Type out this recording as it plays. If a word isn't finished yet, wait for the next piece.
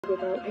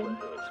Without him.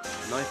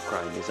 Knife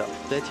crime is up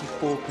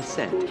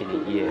 34% in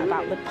a year.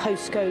 About the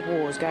postcode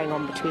wars going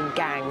on between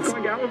gangs.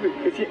 Can't get out of it.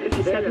 It's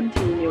a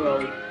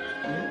 17-year-old.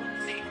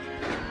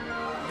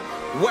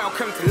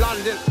 Welcome to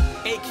London,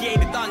 aka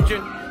the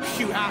dungeon.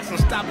 Shootouts and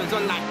stabbings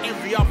on like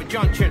every other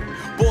junction.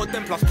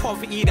 Boredom plus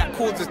poverty that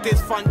causes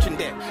dysfunction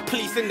there.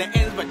 Police in the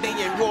ends, but they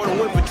ain't rolling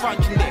with a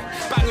truncheon there.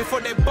 Banging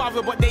for their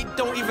brother, but they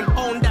don't even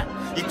own that.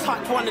 You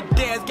touch one of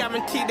theirs,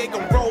 guaranteed they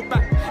gon' roll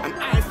back. I'm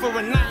eyeing for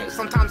a night,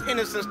 sometimes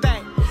innocents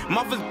die.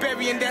 Mothers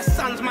burying their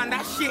sons, man,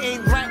 that shit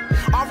ain't right.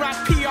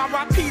 R.I.P.,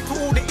 R.I.P. to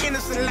all the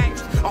innocent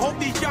lives. I hope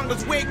these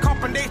youngers wake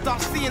up and they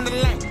start seeing the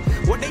light.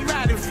 What they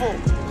riding for?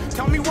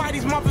 Tell me why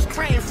these mothers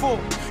crying for.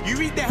 You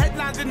read the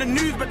headlines in the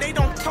news, but they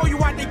don't tell you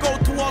why they go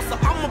to war, so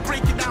I'ma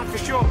break it down for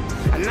sure.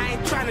 And I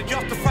ain't trying to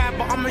justify,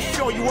 but I'ma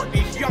show you what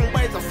these young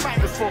boys are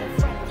fighting for.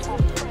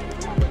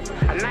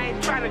 And I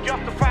ain't trying to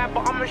justify,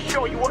 but I'ma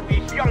show you what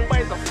these young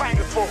boys are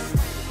fighting for.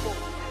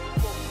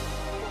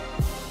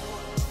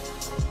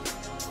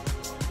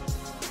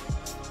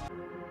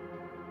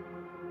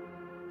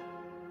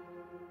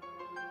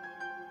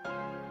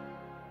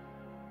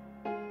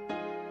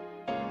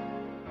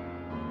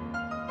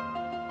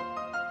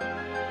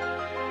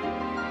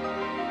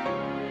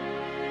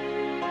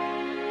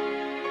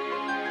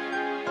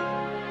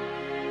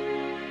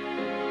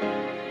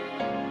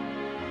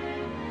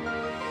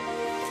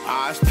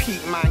 It's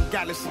Pete, man,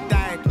 Galaxy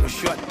died, was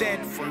shot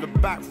dead from the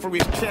back through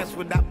his chest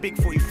with that big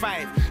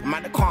 45.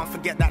 Man, I can't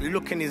forget that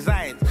look in his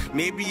eyes.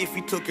 Maybe if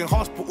he took in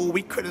hospital,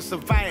 we could have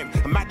survived.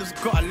 A man just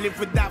gotta live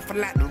with that for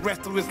like the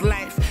rest of his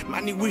life.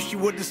 Man, he wish he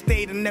would have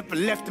stayed and never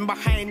left him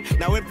behind.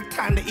 Now every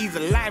time that he's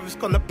alive, it's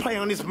gonna play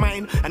on his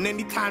mind. And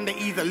any time that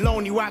he's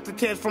alone, he wipes the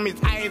tears from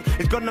his eyes.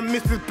 He's gonna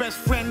miss his best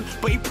friend,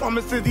 but he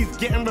promises he's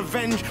getting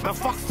revenge. Man,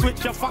 fuck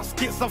Switcher, fuck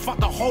Skitzer, fuck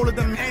the whole of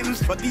them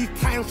ends. But these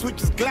time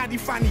Switchers glad he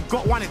finally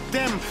got one of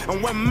them.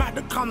 And when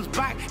Madder comes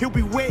back, he'll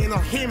be waiting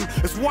on him.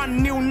 It's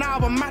 1-0 now,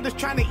 but Madder's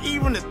trying to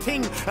even the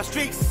ting. A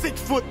straight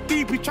 6 foot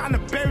deep, he trying to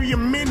bury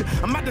him in.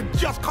 And Madder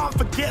just can't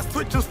forget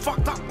Switcher's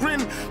fucked up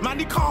grin. Man,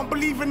 he can't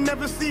believe he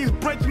never see his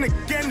brethren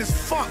again. It's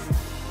fucked.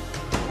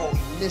 Oh,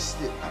 he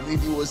missed it. I mean,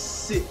 he was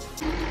sick.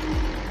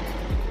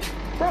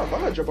 Bro, I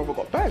heard your brother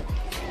got bagged.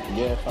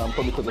 Yeah, fam,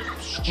 probably because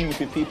of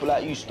stupid people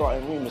like you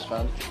starting rumours,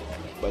 fam.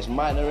 But it's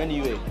minor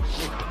anyway.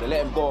 They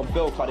let him go on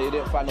bail because they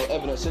didn't find no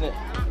evidence in it.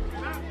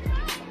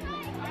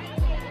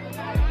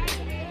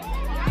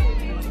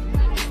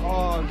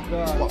 Oh,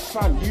 God. What,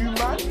 fam, you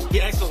man?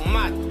 Yeah, it's so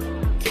mad.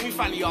 Timmy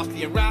finally asked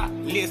the right.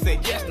 Leah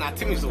said yes, now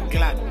Timmy's all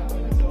glad.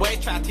 The boys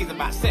try to tease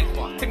about sex,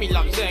 but Timmy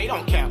loves her, he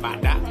don't care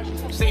about that.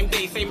 Same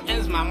day, same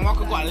ends, man.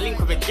 Marco got a link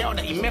with a girl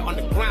that he met on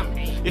the gram.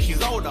 Yeah,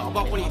 she's older,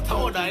 but when he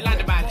told her, he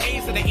lied about his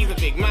age, so that he's a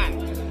big man.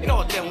 You know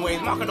what them ways,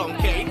 Marco don't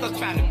care, he just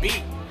trying to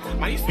beat.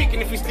 Man, he's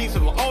speaking if he sleeps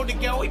with an older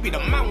girl, he be the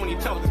man when he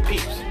tells the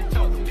peeps.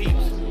 Tells the peeps.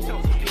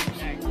 Tells the peeps.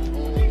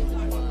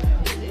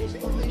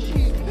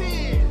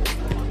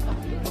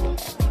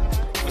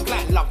 It's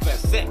like love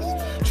versus sex.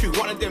 True,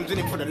 one of them's in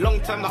it for the long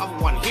term, the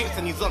other one hits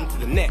and he's on to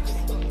the next.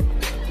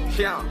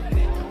 Yeah.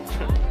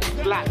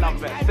 It's like love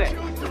versus sex.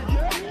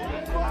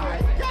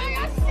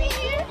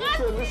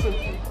 Listen,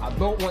 I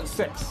don't want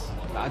sex.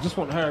 I just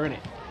want her, innit?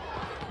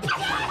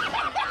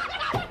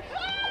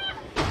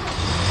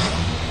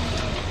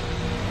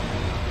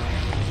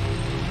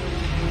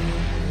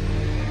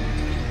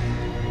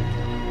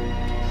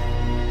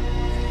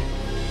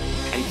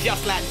 And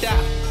just like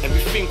that,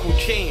 everything will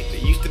change. They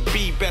used to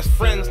be best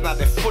friends, now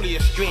they're fully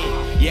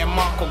estranged. Yeah,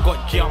 Marco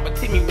got jailed, but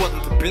Timmy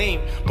wasn't to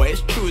blame. But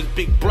it's true, his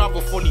big brother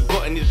thought he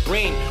got in his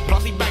brain.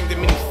 Plus he banged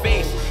him in his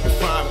face in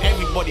front of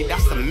everybody,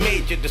 that's a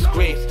major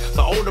disgrace.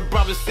 So older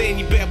brother's saying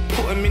he better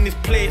put him in his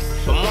place.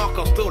 But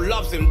Marco still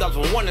loves him,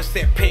 doesn't want to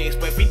set pace.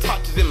 But if he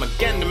touches him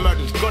again, the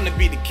murder's gonna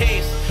be the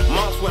case.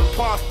 Months went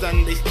past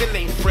and they still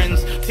ain't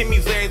friends.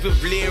 Timmy's airs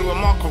with Lear and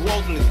Marco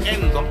rolls in his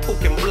ends. I'm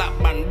talking black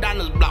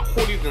bandanas, black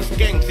hoodies and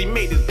skanks. He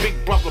made his big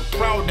brother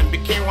proud and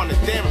became one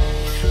of them.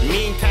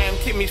 Meantime,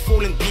 Timmy's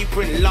falling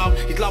deeper in love.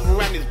 His love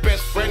around his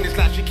best friend is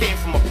like she came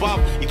from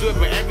above. He's with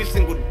her every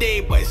single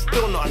day, but it's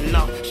still not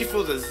enough. She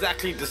feels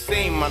exactly the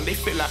same, man. They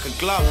fit like a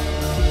glove.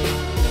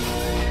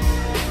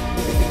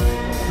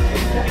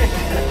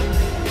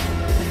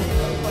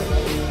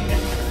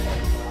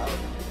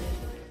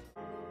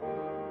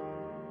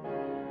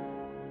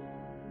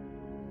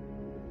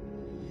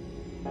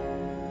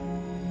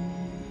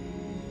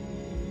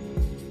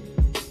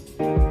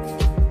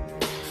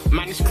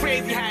 Man, it's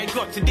crazy how it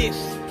got to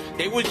this.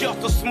 They were just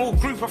a small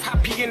group of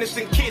happy,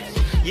 innocent kids.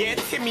 Yeah,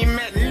 Timmy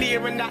met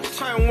Leah in that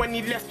time when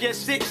he left year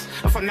 6.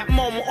 And from that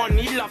moment on,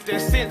 he loved her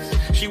since.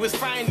 She was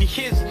finally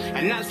his,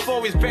 and as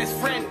for his best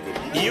friend,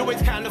 he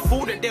always kind of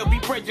thought that they'll be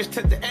bridges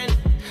to the end.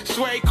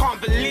 Swear he can't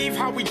believe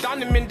how we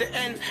done him in the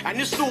end. And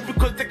it's all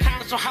because the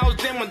council housed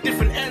them on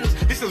different ends.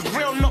 This is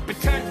real, not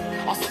pretend.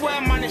 I swear,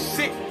 man, it's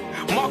sick.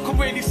 Marco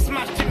really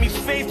smashed Timmy's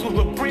face with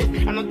a brick.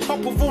 And on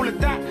top of all of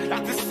that,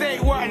 like to say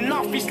it weren't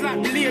enough, he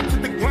slapped Leah to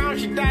the ground.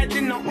 She died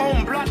in her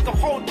own blood. The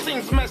whole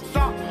thing's messed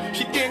up.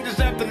 She didn't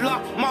deserve the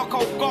luck.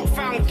 Marco got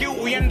found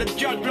guilty and the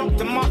judge locked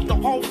him up. The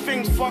whole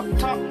thing's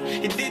fucked up.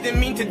 He didn't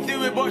mean to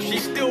do it, but she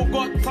still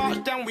got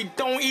touched. And we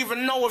don't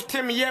even know if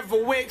Timmy ever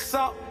wakes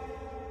up.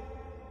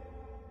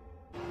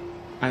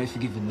 I ain't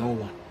forgiving no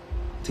one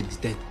till he's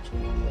dead.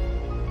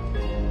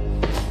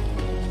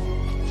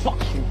 Fuck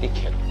you,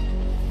 dickhead.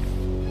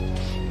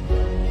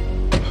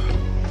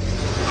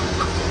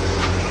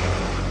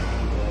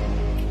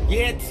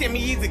 Yeah, Timmy,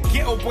 he's a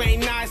ghetto boy,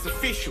 now it's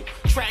official.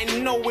 Trying to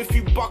know if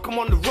you buck him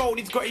on the road,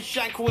 he's got his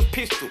shank or his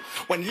pistol.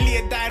 When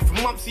Leah died for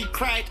months, he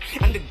cried.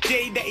 And the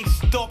day that he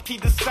stopped, he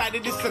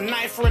decided it's a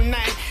knife for a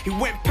night. He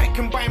went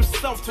pecking by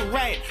himself to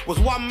ride. Was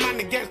one man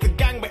against the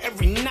gang, but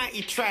every night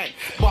he tried.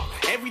 But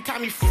every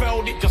time he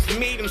failed, it just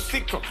made him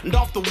sicker. And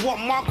after what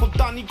Marco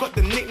done, he got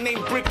the nickname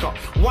Bricker.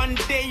 One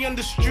day on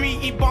the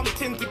street, he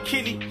bumped into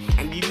Killy.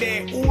 And he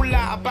let it all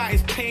out about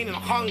his pain and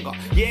hunger.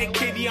 Yeah,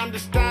 Killy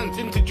understands,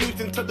 introduced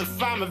him to the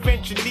fam.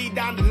 Eventually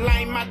down the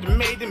line, man,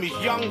 made him his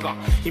younger.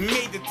 He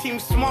made the team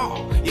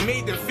smarter, he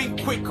made them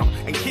think quicker.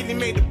 And Killy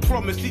made a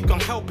promise he's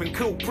gonna help and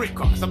kill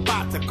Bricker. It's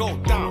about to go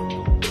down.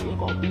 You ain't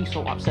gotta be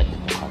so upset with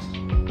me, cuz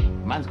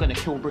man's gonna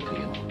kill Bricker,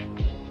 you know.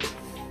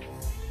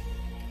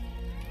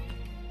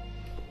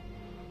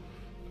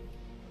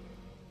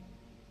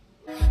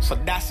 So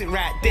that's it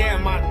right there,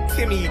 man.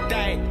 Timmy, he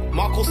died.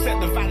 Marco set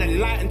the van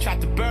alight and tried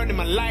to burn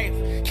him alive.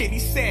 Kid, he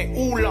said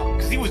all up,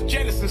 cause he was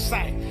jealous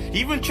inside. He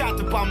even tried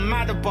to bomb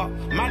Madder, but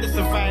Madder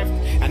survived.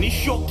 And he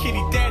shot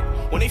Killy dead.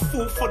 When they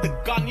fought for the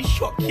gun, he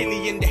shot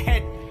Killy in the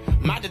head.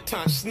 Madder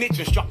turned snitch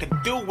and struck a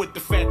deal with the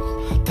feds.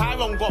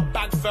 Tyrone got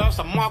back first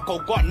and Marco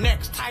got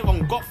next.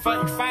 Tyrone got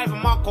 35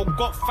 and Marco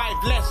got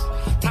 5 less.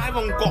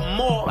 Tyrone got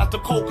more as the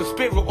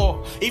co-conspirator.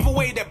 Either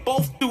way, they're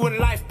both doing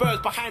life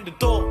birds behind the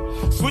door.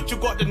 Switcher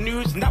got the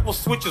news and that was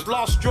Switcher's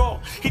last straw.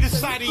 He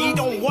decided he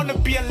don't want to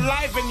be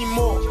alive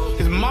anymore.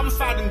 His mum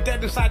found him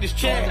dead inside his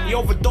chair. He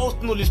overdosed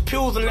on all his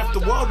pills and left the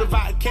world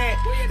without a care.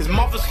 His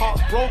mother's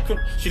heart's broken.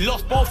 She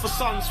lost both her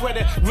sons. Swear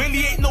there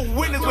really ain't no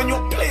winners when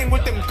you're playing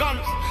with them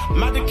guns.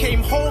 Madder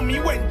came home, he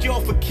went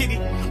jail for Kitty.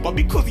 But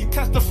because he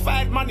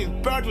testified, man, his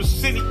bird was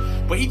silly.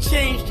 But he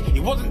changed, he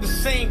wasn't the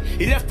same.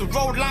 He left the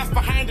road life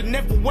behind and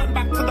never went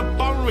back to the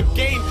borough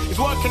again. He's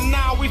working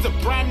now, he's a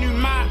brand new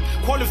man.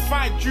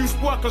 Qualified youth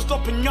worker,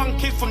 stopping young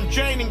kids from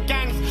joining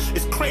gangs.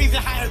 It's crazy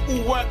how it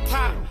all worked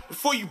out.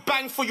 Before you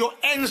bang for your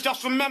ends,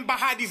 just remember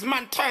how these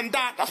men turned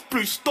out. That's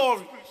Blue's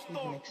story.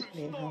 Even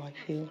explain how I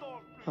feel.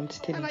 I'm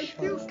still in shock. And I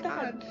still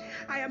stand.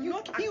 I am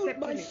not killed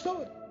my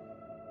son.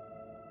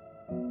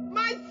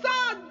 My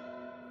son!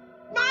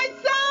 My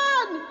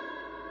son!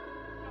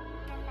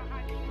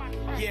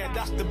 Yeah,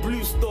 that's the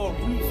Blue story.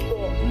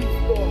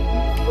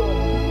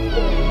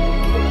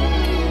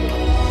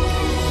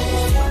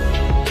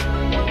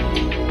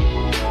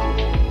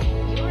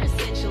 Your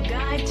essential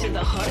guide to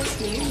the hottest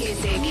new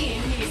music.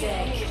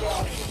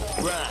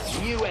 Right,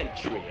 new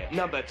entry at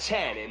number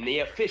 10 in the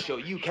official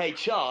UK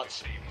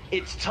charts.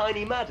 It's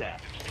Tiny Madder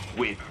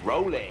with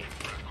Rolling.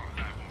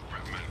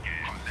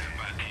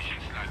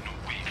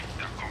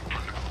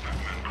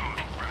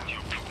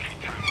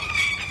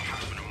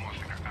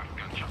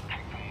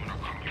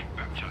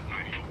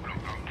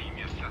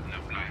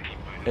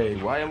 Hey,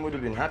 YM would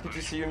have been happy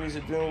to see your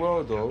music doing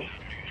well, though.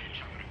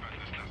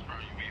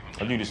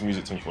 I do this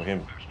music thing for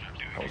him.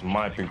 That was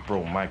my big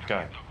bro, my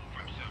guy.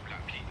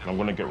 And I'm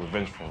gonna get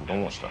revenge for him.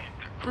 Don't watch that.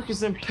 Brick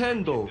is in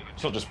pen, though.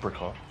 It's not just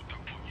Bricker.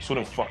 It's all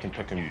them fucking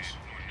peckamoos.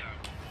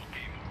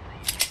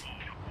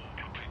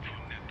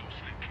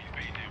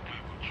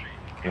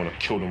 I wanna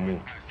kill them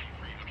all.